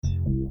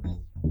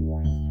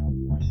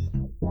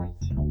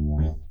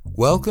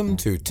Welcome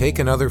to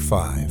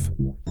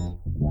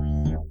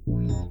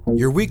TakeAnother5,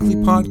 your weekly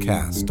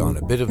podcast on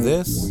a bit of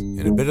this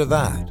and a bit of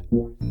that.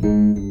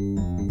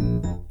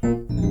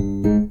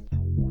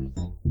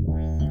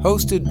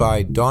 Hosted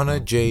by Donna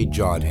J.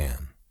 Jodhan.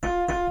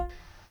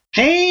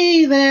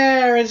 Hey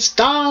there, it's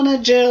Donna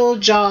Jill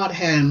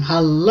Jodhan.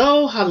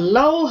 Hello,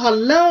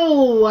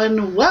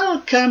 and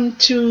welcome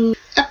to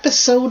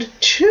episode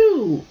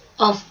 2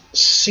 of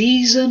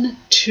season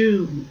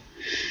 2.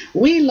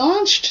 We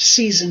launched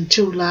season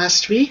 2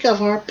 last week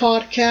of our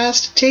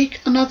podcast,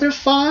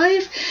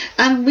 TakeAnother5,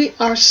 and we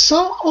are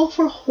so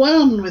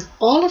overwhelmed with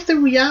all of the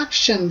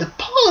reaction, the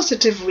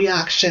positive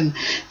reaction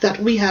that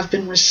we have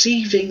been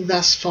receiving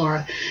thus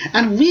far.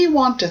 And we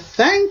want to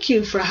thank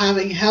you for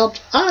having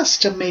helped us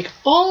to make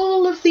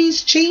all of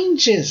these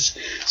changes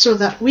so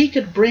that we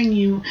could bring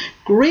you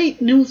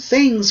great new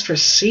things for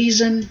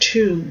season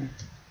 2.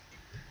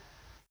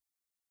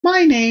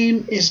 My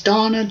name is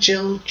Donna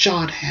Jill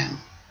Jodhan.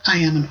 I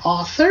am an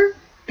author,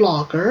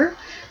 blogger,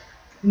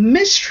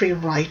 mystery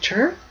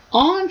writer,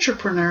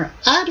 entrepreneur,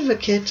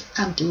 advocate,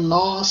 and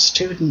law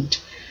student.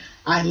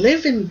 I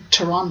live in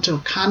Toronto,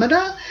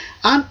 Canada,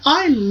 and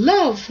I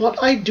love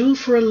what I do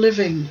for a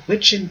living,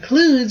 which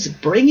includes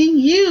bringing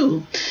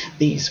you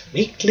these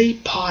weekly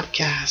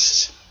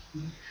podcasts.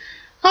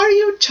 Are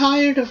you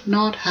tired of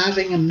not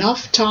having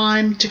enough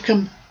time to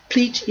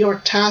complete your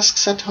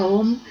tasks at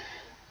home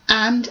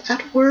and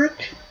at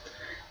work?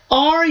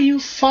 Are you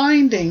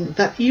finding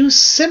that you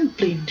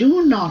simply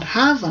do not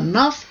have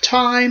enough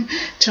time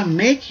to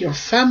make your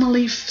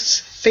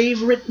family's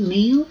favorite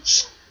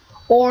meals?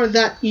 Or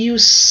that you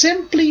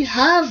simply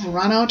have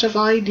run out of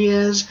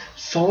ideas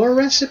for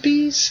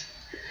recipes?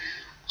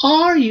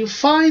 Are you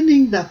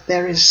finding that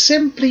there is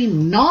simply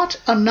not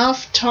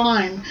enough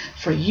time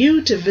for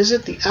you to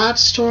visit the App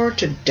Store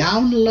to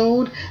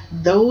download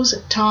those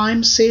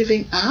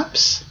time-saving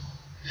apps?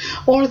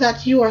 Or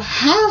that you are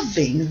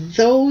having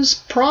those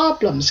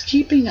problems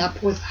keeping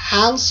up with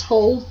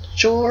household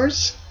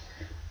chores,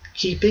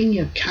 keeping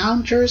your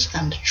counters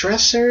and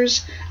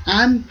dressers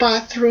and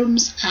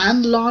bathrooms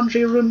and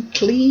laundry room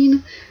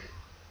clean?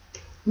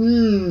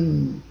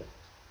 And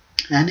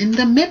in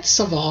the midst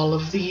of all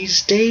of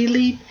these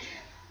daily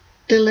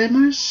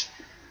dilemmas,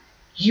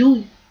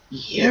 you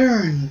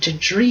yearn to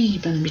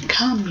dream and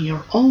become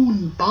your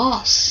own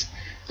boss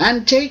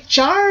and take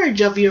charge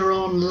of your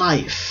own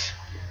life.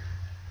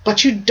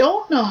 But you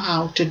don't know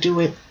how to do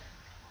it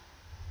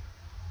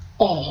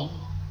all,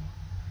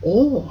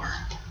 or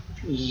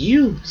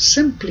you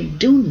simply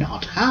do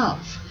not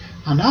have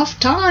enough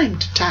time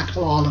to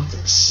tackle all of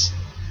this.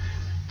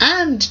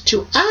 And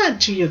to add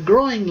to your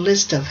growing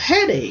list of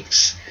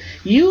headaches,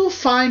 you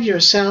find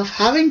yourself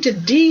having to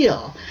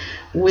deal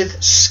with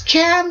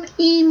scam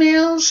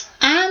emails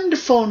and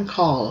phone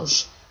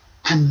calls.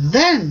 And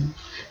then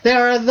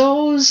there are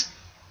those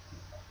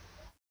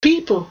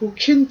people who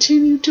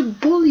continue to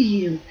bully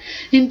you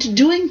into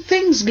doing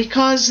things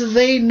because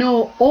they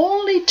know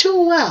only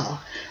too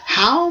well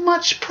how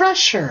much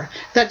pressure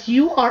that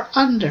you are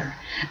under,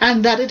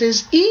 and that it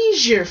is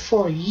easier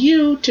for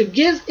you to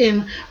give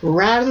in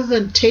rather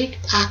than take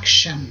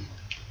action.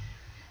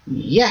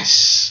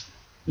 Yes,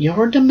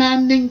 your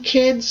demanding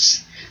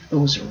kids,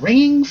 those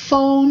ringing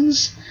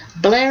phones,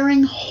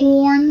 blaring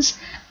horns,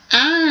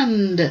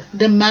 and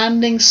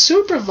demanding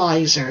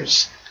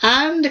supervisors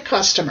and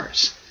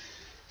customers.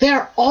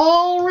 They're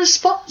all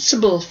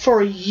responsible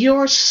for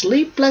your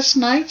sleepless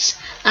nights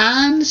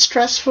and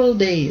stressful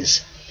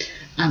days.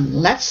 And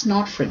let's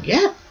not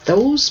forget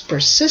those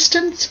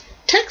persistent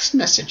text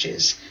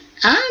messages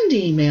and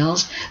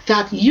emails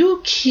that you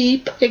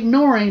keep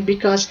ignoring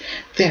because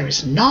there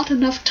is not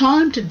enough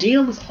time to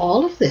deal with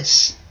all of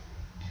this.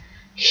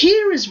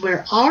 Here is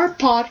where our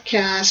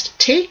podcast,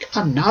 Take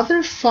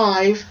Another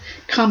 5,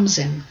 comes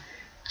in.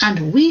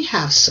 And we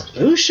have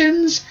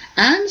solutions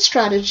and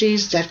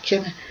strategies that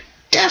can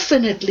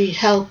definitely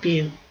help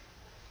you.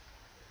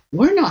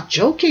 We're not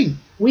joking.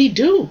 We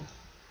do.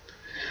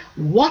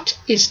 What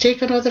is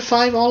Take Another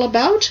 5 all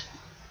about?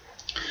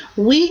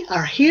 We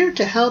are here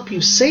to help you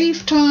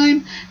save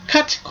time,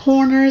 cut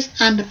corners,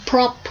 and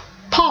pop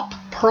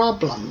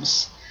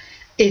problems.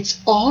 It's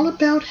all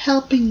about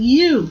helping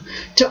you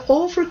to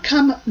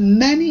overcome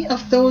many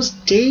of those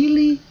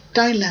daily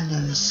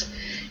dilemmas.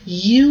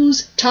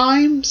 Use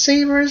time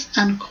savers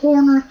and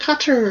corner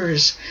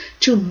cutters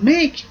to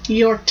make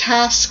your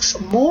tasks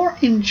more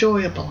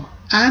enjoyable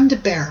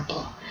and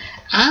bearable,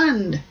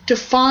 and to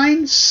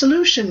find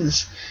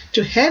solutions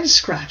to head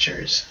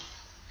scratchers.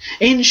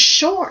 In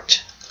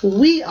short,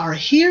 we are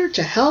here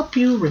to help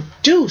you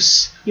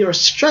reduce your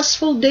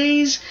stressful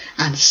days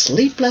and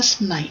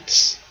sleepless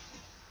nights.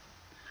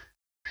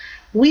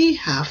 We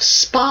have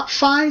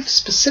 5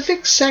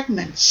 specific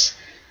segments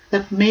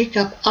that make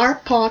up our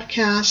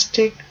podcast,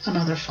 Take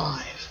Another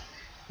 5.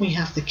 We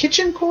have the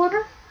kitchen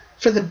corner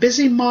for the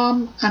busy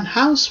mom and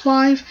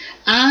housewife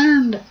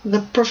and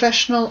the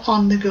professional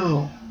on the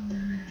go.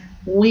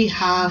 We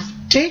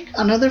have Take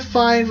Another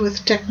 5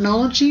 with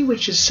Technology,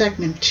 which is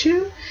segment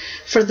 2,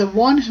 for the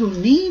one who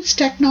needs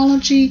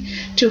technology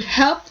to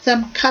help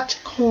them cut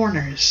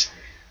corners.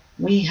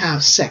 We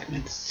have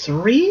segment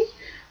 3,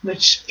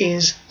 which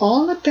is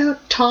all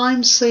about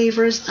time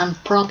savers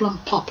and problem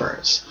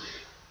poppers.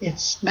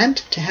 It's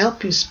meant to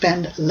help you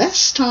spend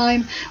less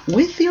time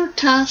with your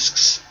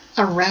tasks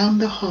around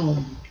the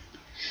home.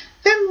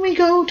 Then we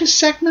go to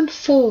segment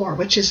 4,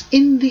 which is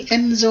In the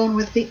End Zone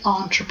with the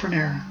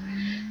Entrepreneur,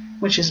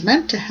 which is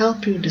meant to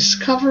help you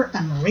discover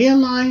and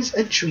realize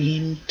a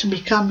dream to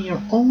become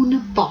your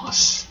own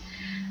boss.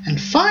 And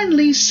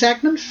finally,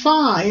 segment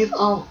 5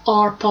 of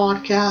our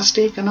podcast,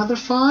 Take Another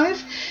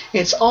 5,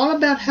 it's all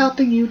about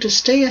helping you to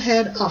stay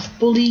ahead of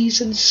bullies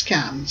and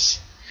scams.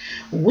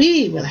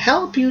 We will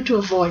help you to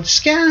avoid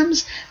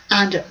scams,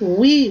 and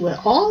we will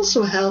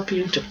also help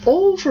you to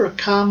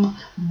overcome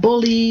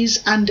bullies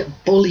and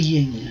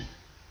bullying.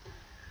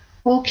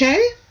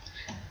 Okay?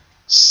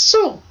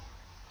 So,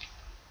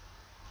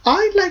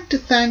 I'd like to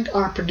thank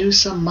our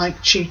producer,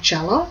 Mike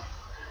Chicello,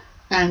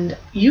 and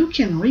you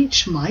can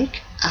reach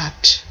Mike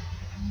at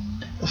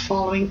the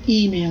following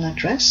email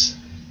address: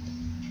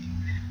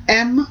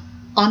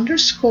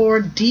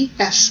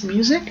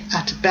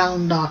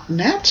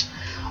 m_dsmusic@bell.net,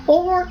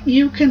 or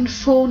you can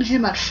phone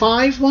him at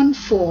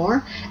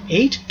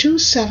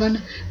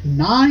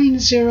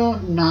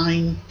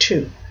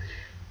 514-827-9092.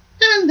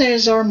 And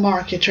there's our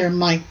marketer,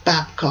 Mike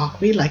Babcock.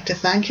 We'd like to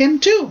thank him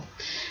too.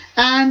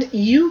 And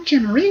you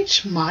can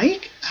reach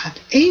Mike at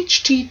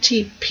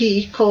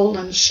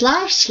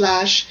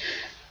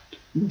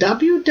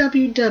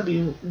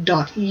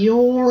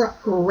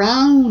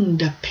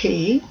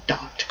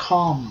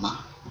http://www.yourroundpay.com.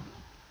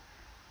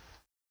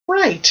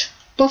 Right,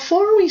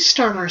 before we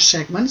start our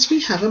segments,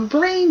 we have a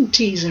brain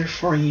teaser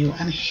for you,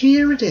 and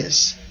here it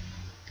is.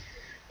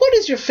 What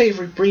is your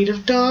favorite breed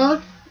of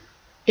dog?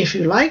 If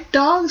you like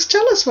dogs,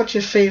 tell us what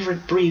your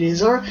favorite breed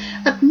is, or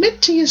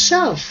admit to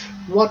yourself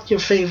what your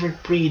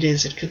favorite breed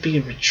is. It could be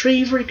a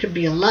retriever, it could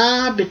be a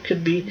lab, it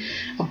could be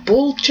a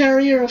bull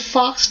terrier, a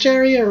fox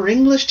terrier, or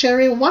English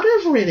terrier,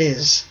 whatever it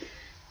is.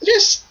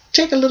 Just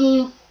take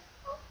a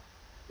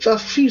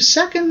few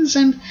seconds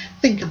and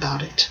think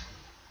about it.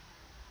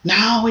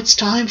 Now it's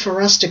time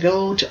for us to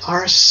go to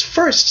our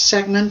first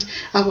segment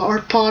of our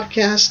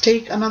podcast,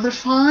 Take Another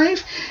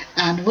 5,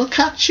 and we'll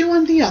catch you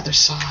on the other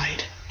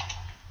side.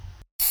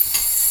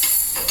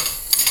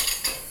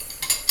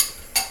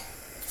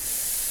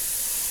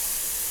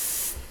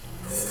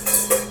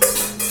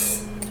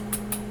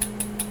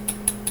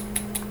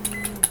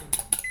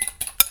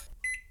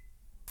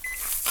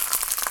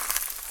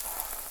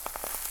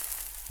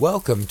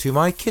 Welcome to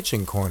my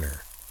kitchen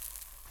corner.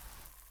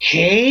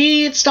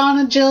 Hey, it's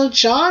Donna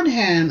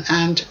Jodhan,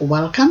 and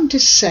welcome to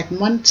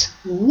segment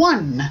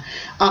 1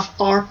 of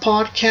our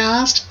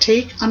podcast,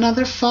 Take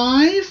Another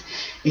 5.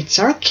 It's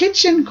our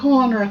kitchen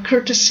corner,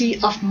 courtesy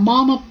of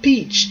Mama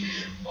Peach,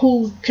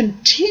 who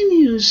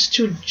continues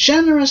to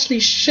generously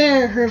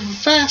share her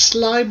vast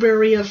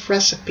library of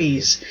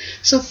recipes.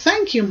 So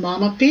thank you,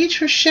 Mama Peach,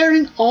 for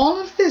sharing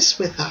all of this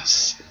with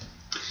us.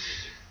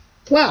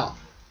 Well,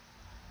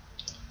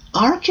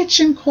 our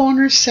Kitchen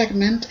Corner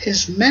segment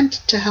is meant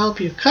to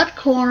help you cut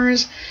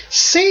corners,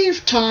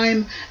 save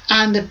time,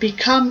 and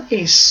become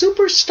a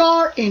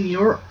superstar in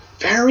your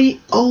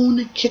very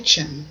own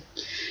kitchen.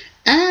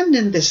 And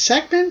in this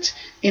segment,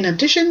 in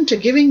addition to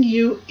giving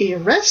you a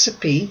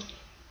recipe,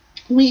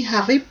 we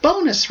have a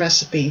bonus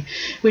recipe,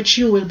 which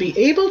you will be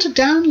able to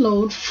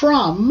download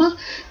from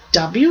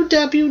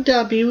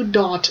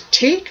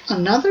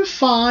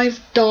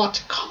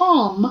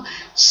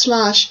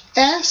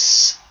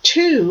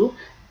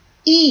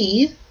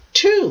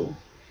www.takeanother5.com/S2E2.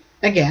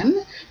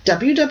 Again,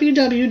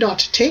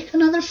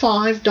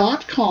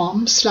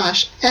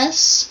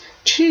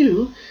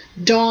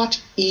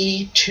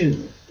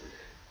 www.takeanother5.com/S2.E2.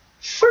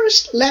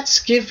 First, let's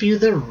give you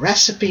the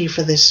recipe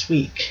for this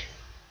week.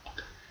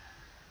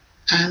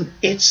 And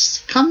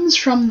it comes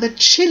from the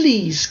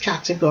chilies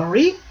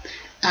category,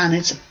 and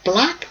it's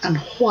black and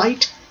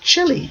white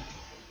chili.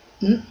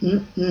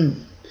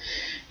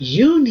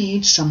 You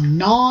need some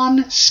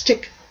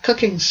non-stick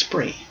cooking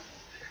spray,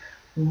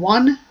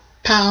 1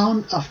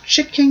 pound of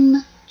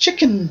chicken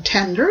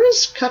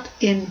tenders cut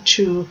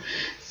into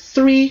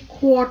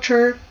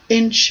 3/4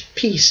 inch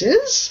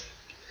pieces,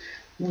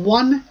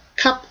 1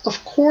 cup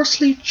of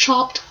coarsely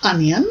chopped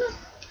onion,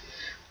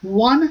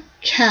 1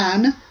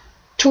 can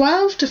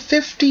 12 to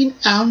 15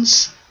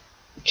 ounce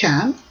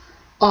can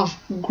of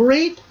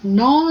Great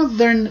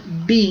Northern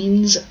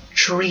beans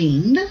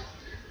drained.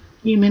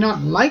 You may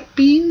not like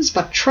beans,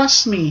 but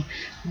trust me,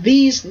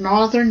 these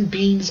northern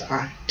beans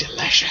are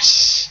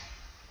delicious.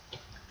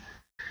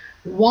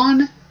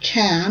 1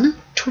 can,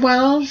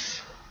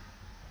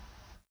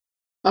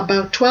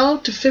 about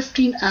 12 to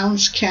 15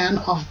 ounce can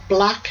of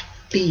black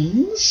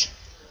beans,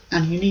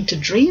 and you need to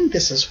drain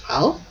this as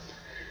well.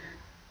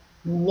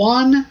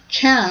 1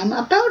 can,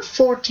 about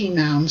 14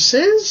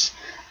 ounces,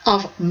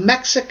 of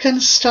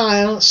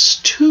Mexican-style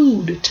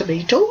stewed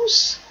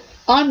tomatoes,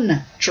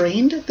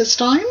 undrained this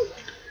time.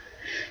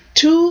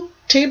 2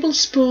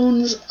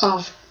 tablespoons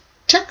of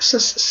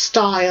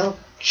Texas-style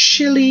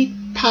chili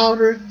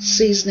powder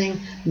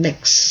seasoning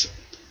mix.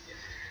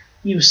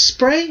 You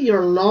spray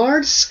your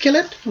lard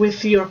skillet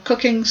with your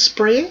cooking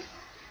spray.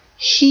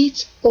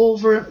 Heat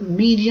over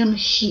medium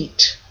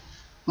heat.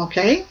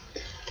 Okay?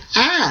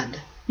 Add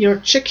your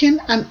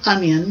chicken and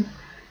onion.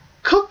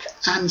 Cook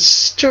and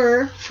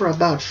stir for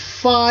about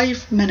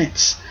 5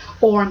 minutes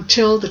or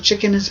until the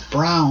chicken is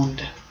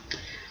browned.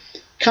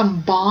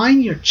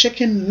 Combine your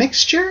chicken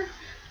mixture,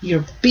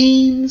 your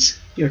beans,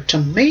 your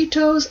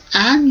tomatoes,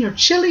 and your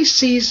chili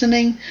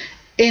seasoning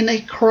in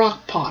a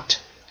crock pot.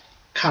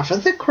 Cover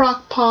the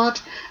crock pot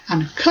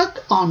and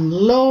cook on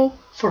low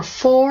for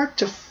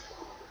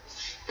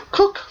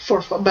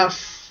about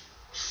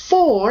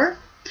 4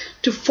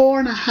 to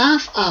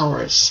 4.5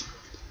 hours.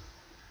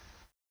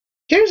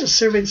 Here's a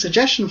serving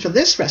suggestion for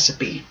this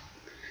recipe.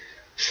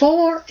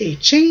 For a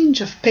change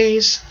of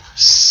pace,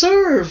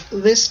 serve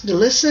this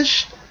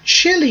delicious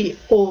chili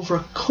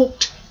over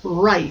cooked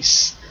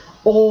rice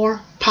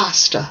or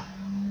pasta.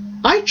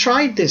 I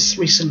tried this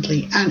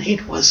recently and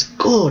it was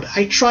good.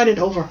 I tried it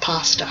over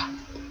pasta.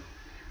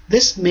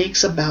 This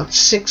makes about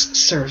 6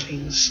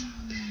 servings.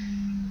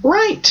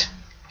 Right,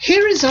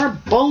 here is our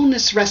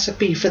bonus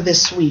recipe for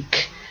this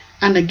week.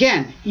 And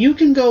again, you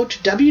can go to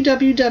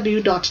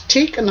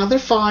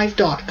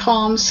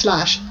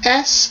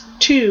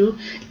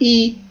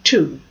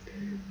www.takeanother5.com/S2E2.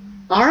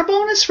 Our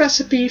bonus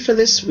recipe for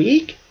this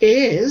week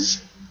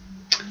is,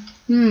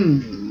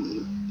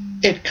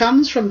 it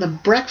comes from the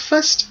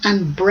breakfast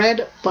and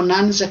bread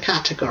bonanza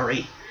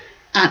category,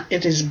 and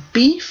it is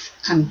beef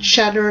and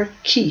cheddar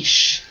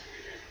quiche.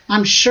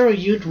 I'm sure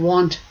you'd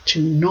want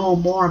to know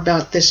more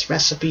about this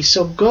recipe,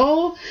 so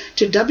go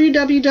to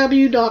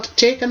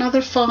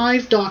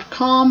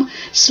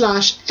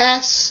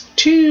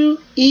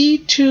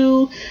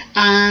www.takeanother5.com/S2E2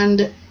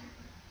 and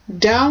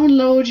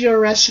download your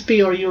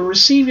recipe, or you'll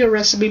receive your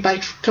recipe by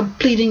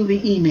completing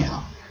the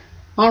email.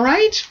 All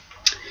right?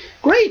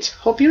 Great.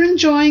 Hope you're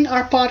enjoying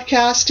our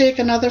podcast, Take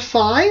Another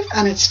 5,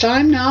 and it's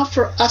time now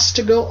for us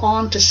to go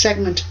on to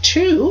segment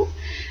 2,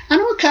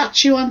 and we'll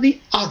catch you on the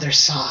other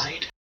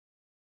side.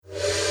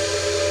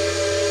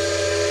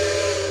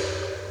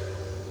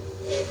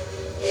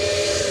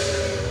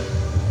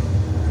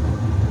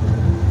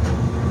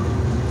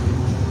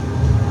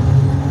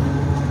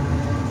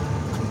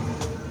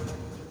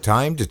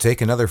 Time to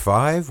take another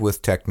 5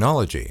 with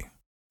technology.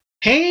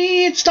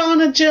 Hey, it's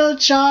Donna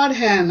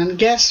Jodhan, and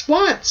guess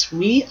what?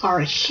 We are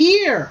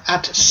here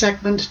at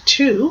segment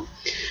 2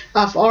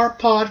 of our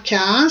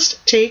podcast,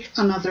 Take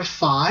Another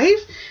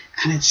 5,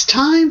 and it's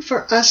time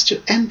for us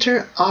to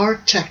enter our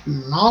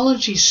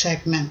technology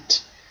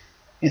segment.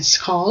 It's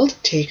called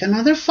Take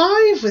Another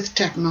 5 with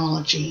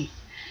Technology,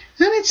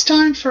 and it's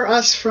time for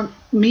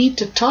me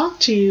to talk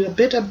to you a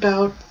bit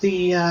about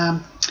the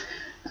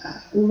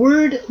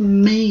Word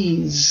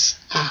Maze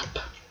app.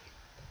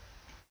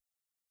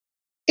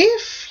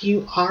 If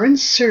you are in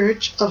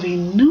search of a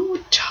new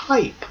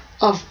type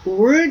of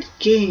word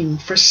game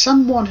for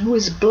someone who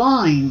is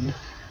blind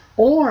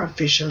or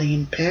visually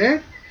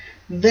impaired,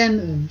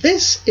 then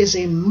this is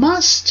a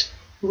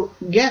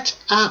must-get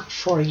app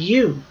for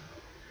you.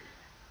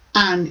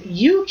 And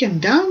you can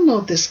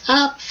download this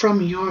app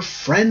from your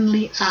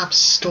friendly app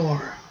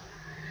store.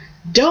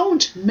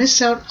 Don't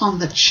miss out on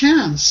the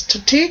chance to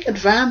take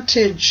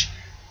advantage,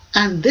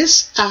 and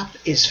this app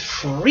is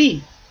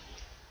free.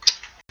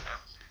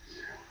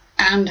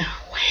 And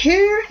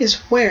here is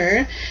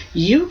where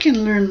you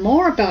can learn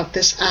more about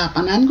this app,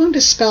 and I'm going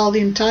to spell the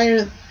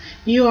entire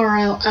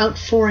URL out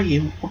for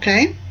you,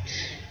 okay?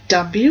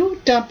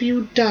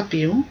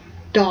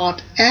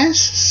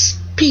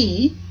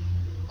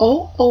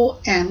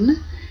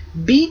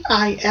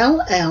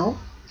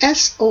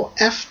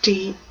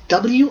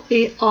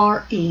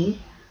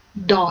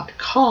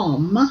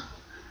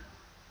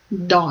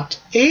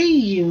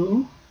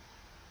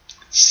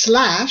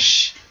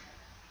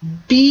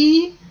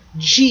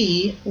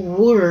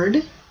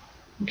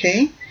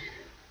 okay,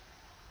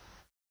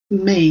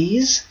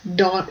 maze.html.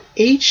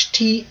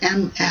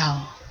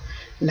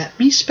 Let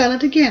me spell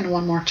it again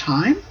one more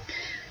time.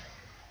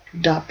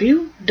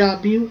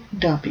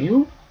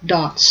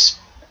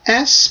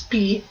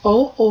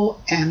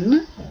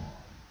 www.spillsoftware,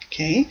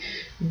 okay,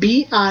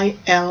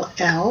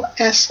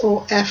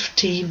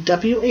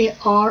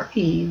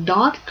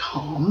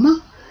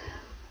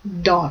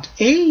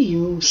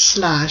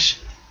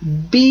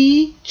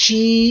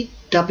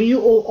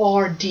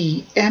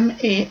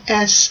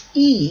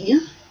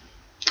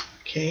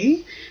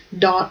 okay,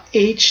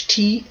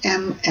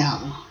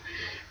 .html.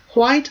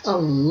 Quite a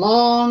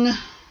long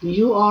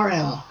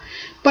URL,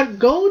 but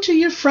go to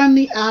your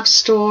friendly app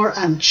store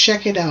and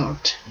check it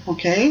out,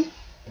 okay?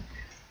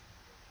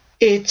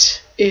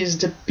 It is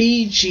the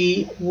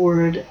BG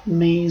Word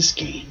Maze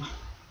game.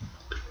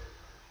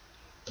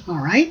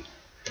 All right,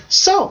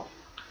 so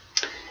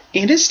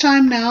it is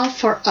time now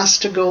for us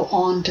to go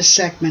on to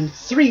segment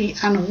 3,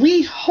 and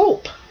we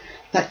hope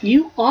that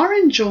you are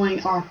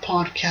enjoying our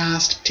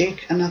podcast,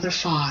 Take Another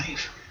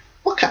 5.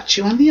 We'll catch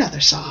you on the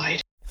other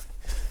side.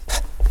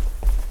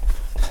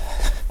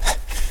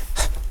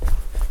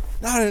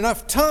 Not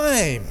enough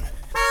time.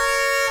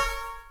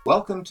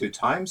 Welcome to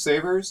Time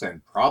Savers and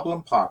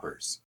Problem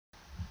Poppers.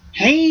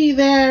 Hey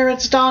there,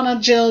 it's Donna,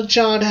 Jill,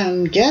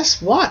 Jodhan.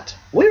 Guess what?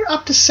 We're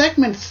up to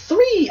segment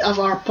 3 of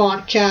our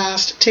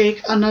podcast,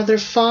 Take Another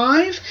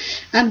 5,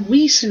 and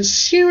we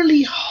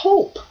sincerely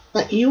hope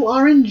that you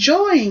are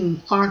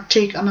enjoying our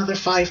Take Another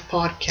 5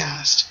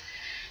 podcast.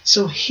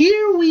 So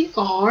here we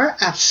are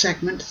at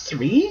segment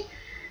 3,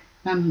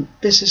 and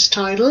this is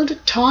titled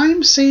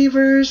Time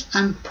Savers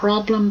and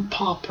Problem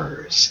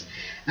Poppers.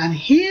 And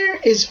here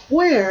is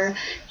where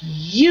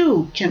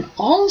you can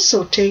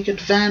also take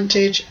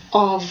advantage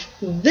of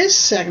this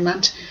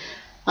segment,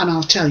 and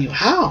I'll tell you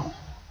how.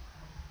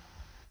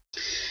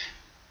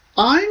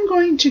 I'm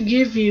going to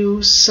give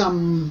you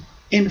some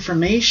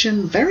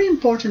information, very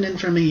important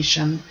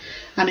information,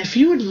 and if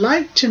you would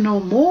like to know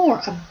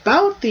more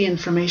about the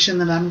information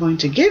that I'm going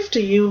to give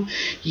to you,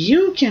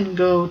 you can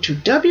go to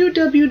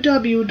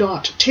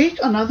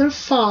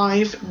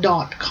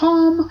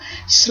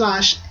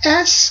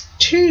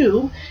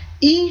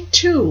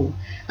www.takeanother5.com/S2E2,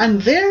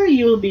 and there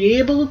you'll be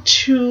able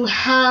to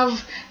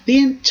have the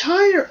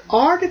entire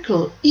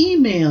article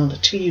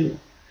emailed to you.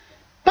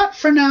 But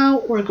for now,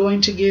 we're going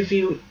to give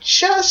you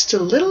just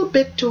a little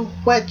bit to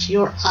whet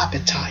your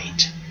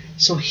appetite.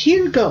 So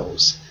here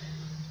goes.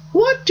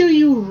 What do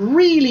you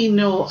really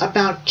know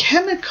about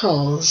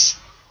chemicals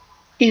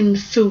in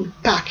food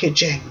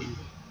packaging?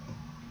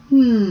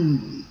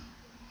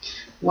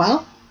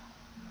 Well,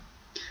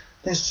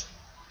 there's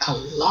a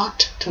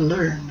lot to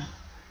learn.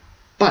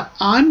 But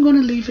I'm going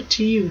to leave it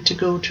to you to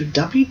go to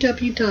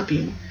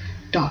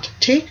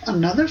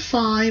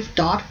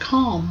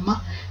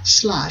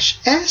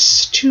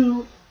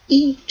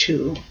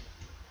www.takeanother5.com/S2E2.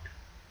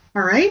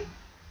 All right?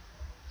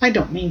 I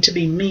don't mean to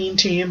be mean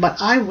to you,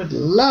 but I would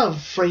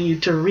love for you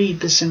to read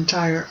this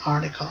entire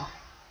article.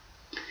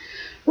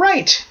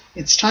 Right,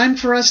 it's time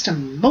for us to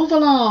move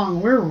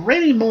along. We're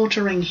really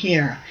motoring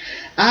here.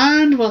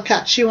 And we'll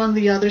catch you on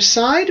the other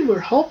side.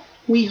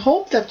 We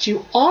hope that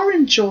you are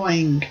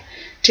enjoying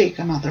Take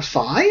Another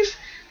 5.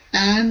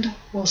 And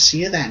we'll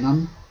see you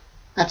then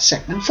at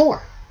segment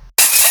 4.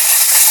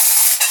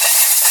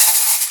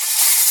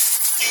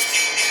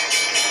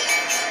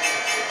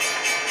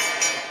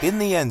 In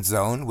the End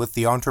Zone with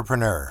the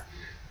Entrepreneur.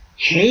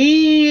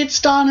 Hey, it's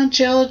Donna,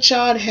 Jill,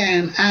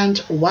 Jodhan,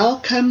 and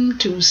welcome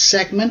to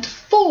segment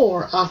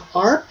 4 of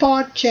our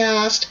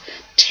podcast,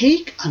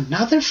 Take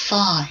Another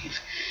 5.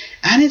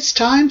 And it's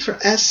time for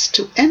us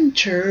to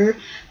enter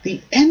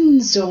the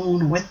end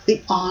zone with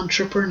the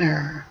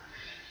entrepreneur.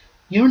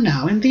 You're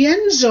now in the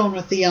end zone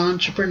with the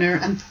entrepreneur,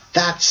 and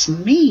that's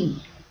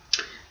me.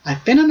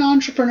 I've been an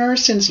entrepreneur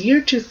since year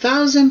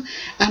 2000,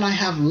 and I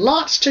have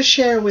lots to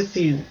share with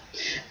you.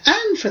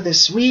 And for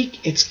this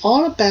week, it's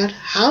all about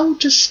how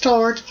to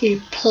start a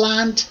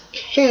plant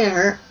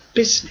care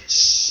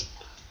business.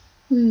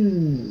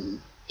 You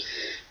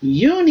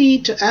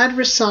need to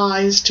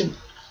advertise to...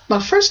 Well,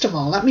 first of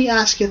all, let me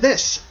ask you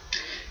this.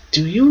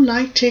 Do you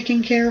like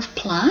taking care of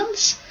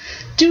plants?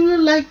 Do you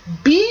like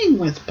being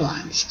with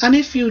plants? And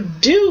if you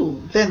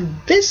do,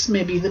 then this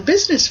may be the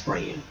business for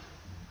you.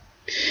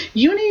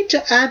 You need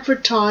to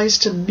advertise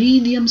to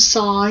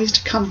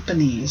medium-sized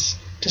companies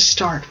to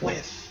start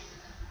with.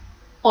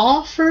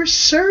 Offer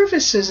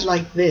services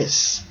like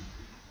this.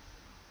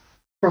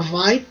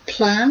 Provide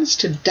plants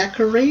to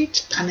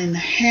decorate and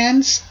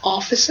enhance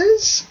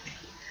offices.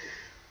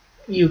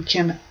 You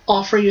can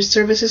offer your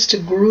services to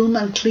groom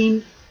and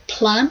clean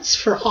plants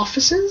for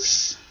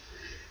offices.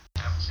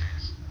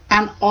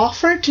 And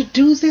offer to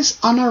do this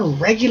on a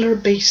regular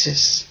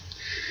basis.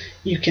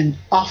 You can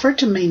offer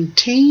to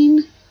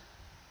maintain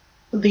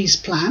these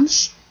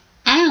plants,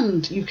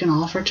 and you can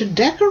offer to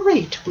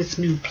decorate with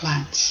new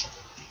plants.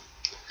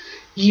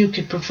 You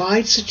could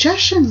provide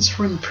suggestions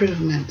for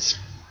improvements,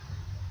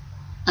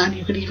 and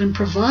you could even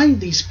provide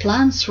these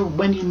plants for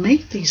when you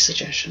make these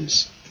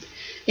suggestions.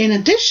 In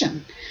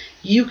addition,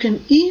 you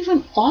can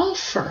even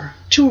offer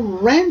to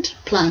rent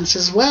plants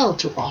as well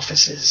to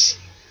offices,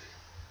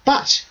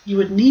 but you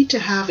would need to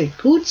have a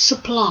good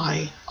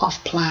supply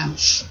of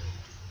plants,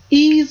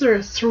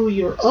 either through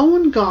your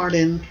own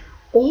garden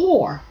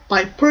or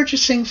by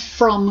purchasing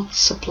from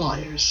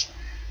suppliers.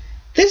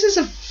 This is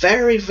a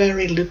very,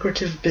 very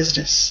lucrative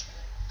business.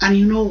 And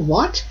you know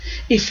what?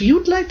 If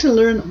you'd like to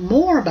learn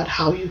more about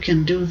how you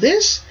can do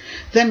this,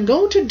 then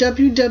go to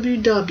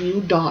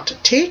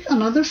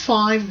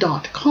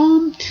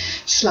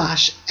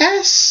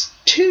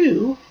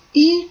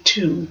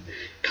www.takeanother5.com/S2E2.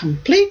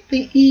 Complete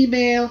the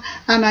email,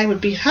 and I would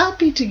be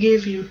happy to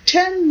give you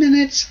 10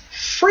 minutes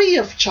free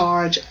of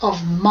charge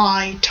of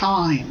my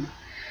time.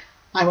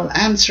 I will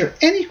answer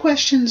any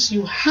questions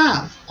you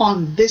have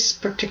on this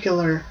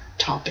particular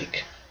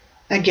topic.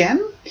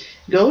 Again,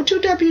 go to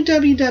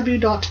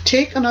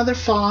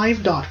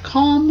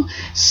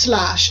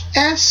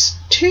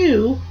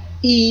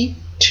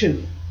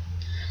www.takeanother5.com/S2E2.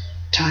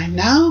 Time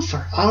now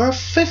for our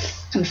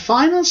 5th and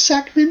final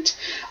segment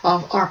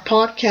of our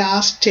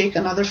podcast, Take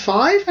Another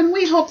 5, and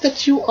we hope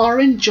that you are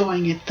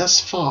enjoying it thus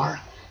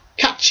far.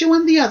 Catch you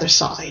on the other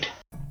side.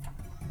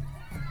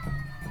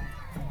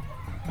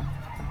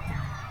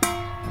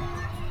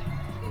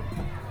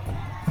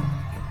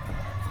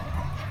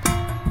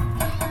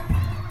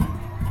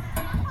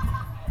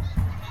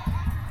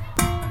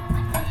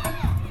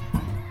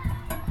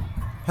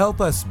 Help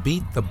us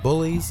beat the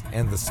bullies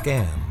and the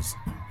scams.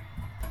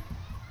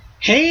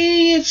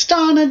 Hey, it's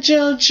Donna,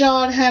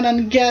 Jodhan,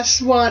 and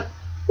guess what?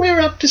 We're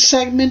up to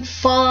segment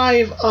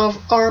 5 of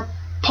our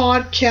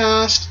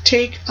podcast,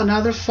 Take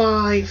Another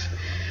 5.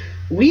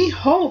 We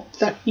hope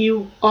that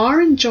you are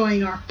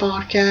enjoying our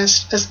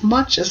podcast as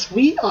much as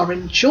we are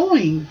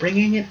enjoying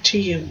bringing it to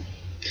you.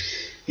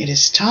 It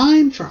is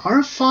time for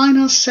our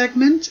final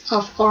segment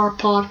of our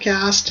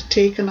podcast,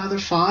 Take Another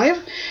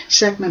 5,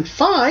 segment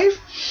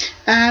 5,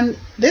 and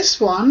this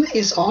one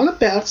is all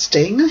about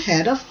staying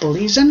ahead of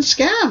bullies and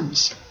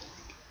scams.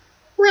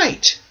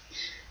 Right.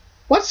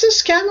 What's the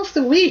scam of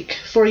the week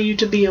for you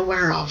to be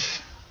aware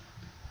of?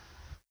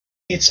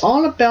 It's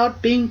all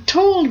about being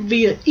told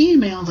via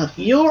email that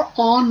your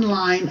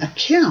online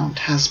account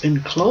has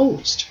been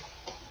closed.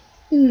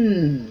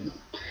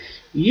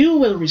 You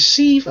will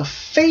receive a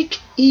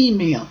fake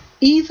email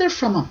either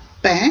from a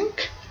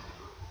bank,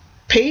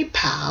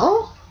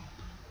 PayPal,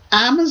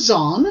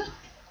 Amazon,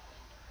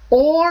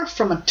 or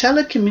from a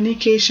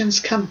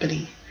telecommunications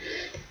company.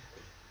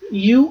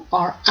 You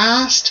are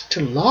asked to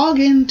log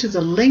in to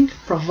the link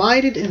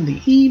provided in the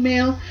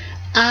email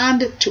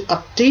and to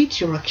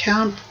update your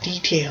account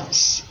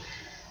details.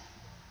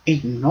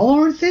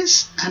 Ignore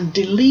this and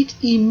delete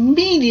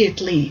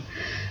immediately.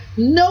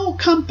 No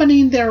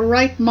company in their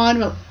right mind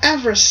will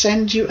ever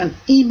send you an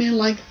email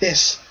like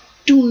this.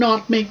 Do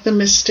not make the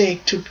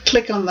mistake to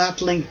click on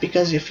that link,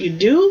 because if you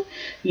do,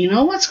 you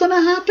know what's going to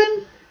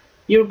happen?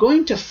 You're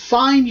going to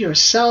find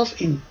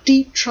yourself in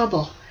deep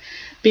trouble,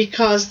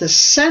 because the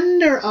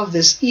sender of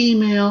this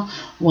email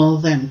will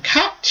then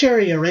capture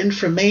your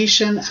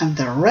information and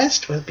the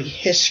rest will be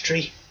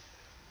history.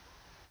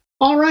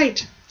 All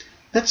right.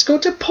 Let's go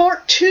to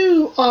part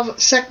 2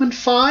 of segment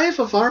 5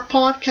 of our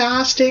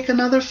podcast, Take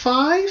Another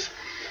 5.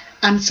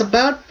 And it's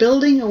about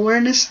building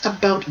awareness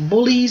about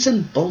bullies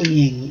and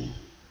bullying.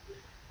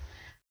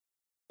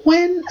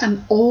 When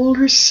an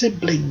older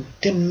sibling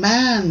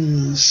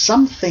demands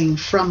something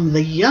from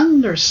the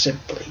younger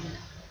sibling,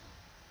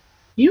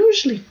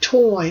 usually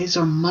toys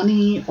or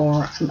money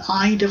or an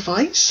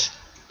iDevice,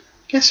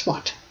 guess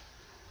what?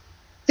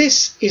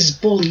 This is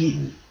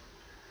bullying.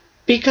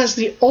 Because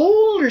the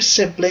older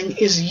sibling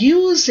is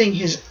using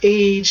his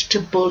age to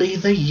bully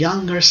the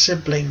younger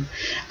sibling.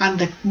 And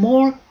the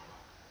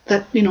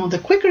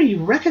quicker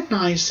you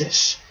recognize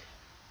this,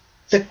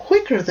 the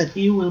quicker that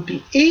you will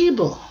be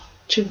able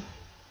to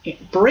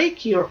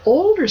break your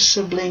older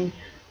sibling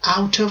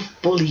out of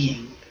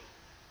bullying.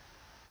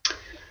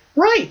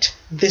 Right,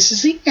 this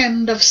is the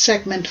end of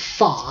segment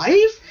 5,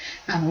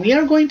 and we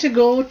are going to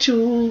go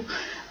to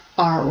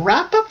our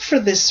wrap up for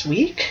this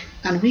week.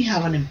 And we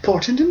have an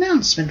important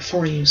announcement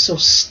for you, so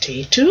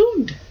stay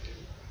tuned.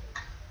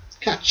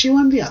 Catch you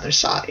on the other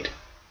side.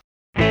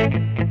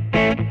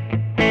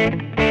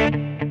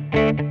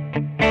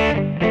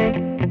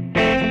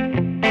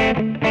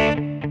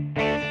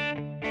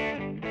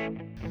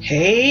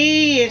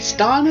 Hey, it's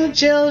Donna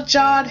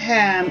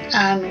Jodhan,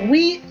 and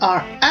we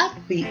are at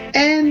the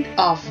end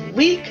of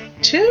week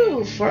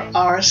 2 for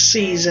our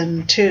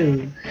season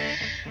 2.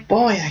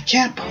 Boy, I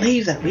can't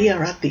believe that we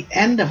are at the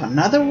end of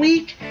another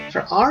week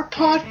for our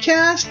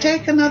podcast,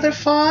 Take Another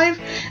 5,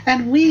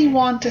 and we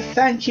want to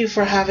thank you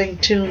for having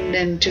tuned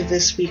in to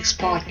this week's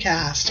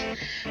podcast.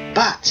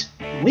 But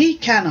we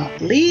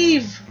cannot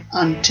leave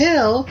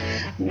until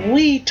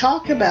we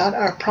talk about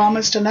our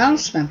promised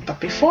announcement. But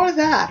before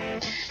that,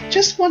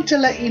 just want to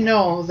let you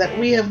know that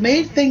we have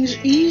made things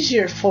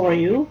easier for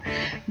you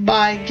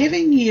by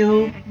giving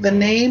you the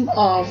name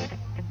of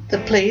the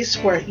place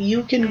where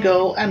you can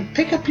go and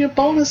pick up your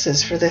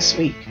bonuses for this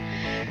week.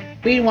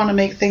 We want to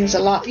make things a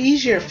lot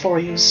easier for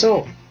you,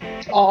 so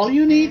all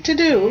you need to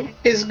do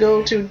is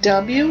go to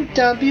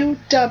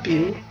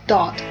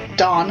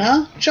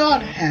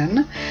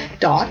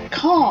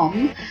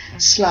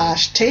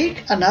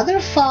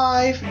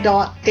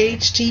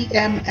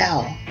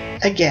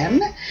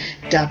Again,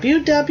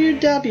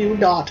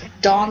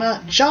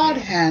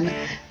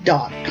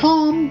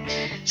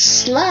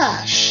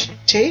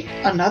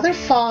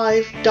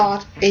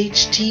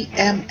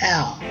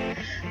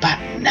 But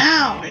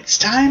now it's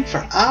time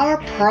for our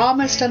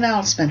promised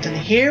announcement, and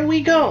here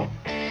we go.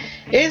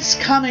 It's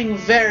coming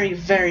very,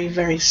 very,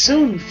 very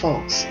soon,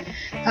 folks,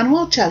 and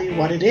we'll tell you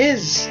what it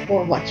is,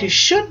 or what you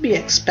should be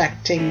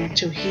expecting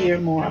to hear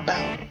more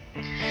about.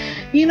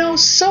 You know,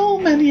 so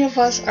many of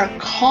us are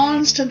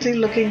constantly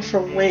looking for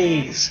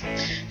ways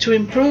to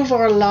improve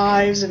our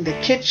lives in the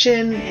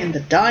kitchen, in the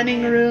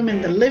dining room,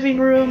 in the living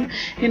room,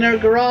 in our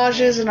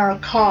garages, in our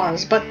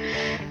cars. But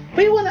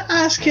we want to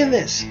ask you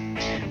this.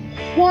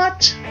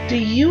 What do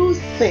you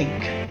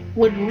think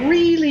would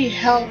really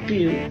help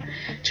you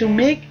to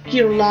make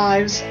your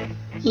lives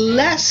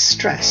less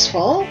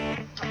stressful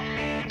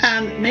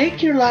and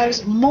make your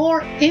lives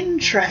more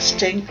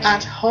interesting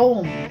at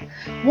home?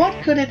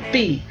 What could it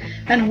be?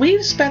 And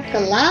we've spent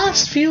the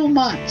last few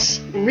months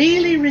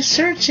really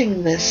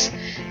researching this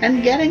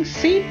and getting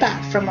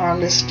feedback from our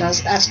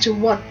listeners as to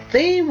what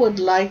they would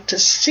like to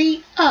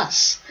see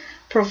us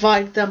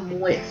provide them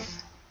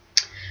with.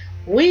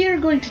 We are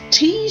going to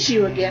tease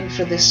you again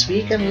for this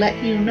week and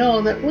let you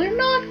know that we're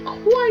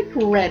not quite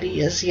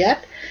ready as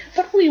yet,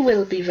 but we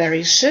will be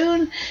very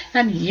soon,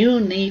 and you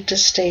need to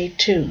stay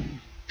tuned.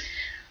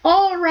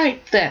 All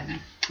right then,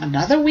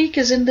 another week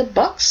is in the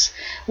books.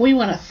 We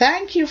want to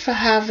thank you for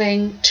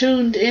having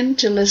tuned in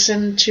to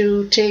listen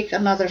to Take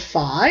Another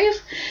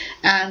 5,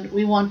 and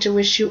we want to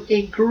wish you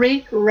a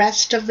great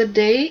rest of the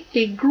day,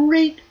 a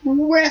great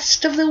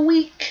rest of the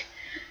week,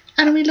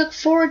 and we look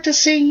forward to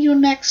seeing you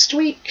next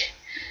week.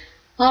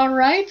 All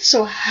right,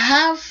 so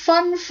have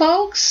fun,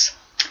 folks.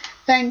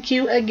 Thank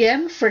you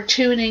again for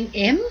tuning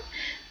in.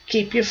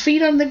 Keep your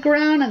feet on the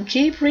ground and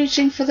keep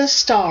reaching for the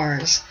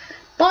stars.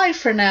 Bye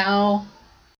for now.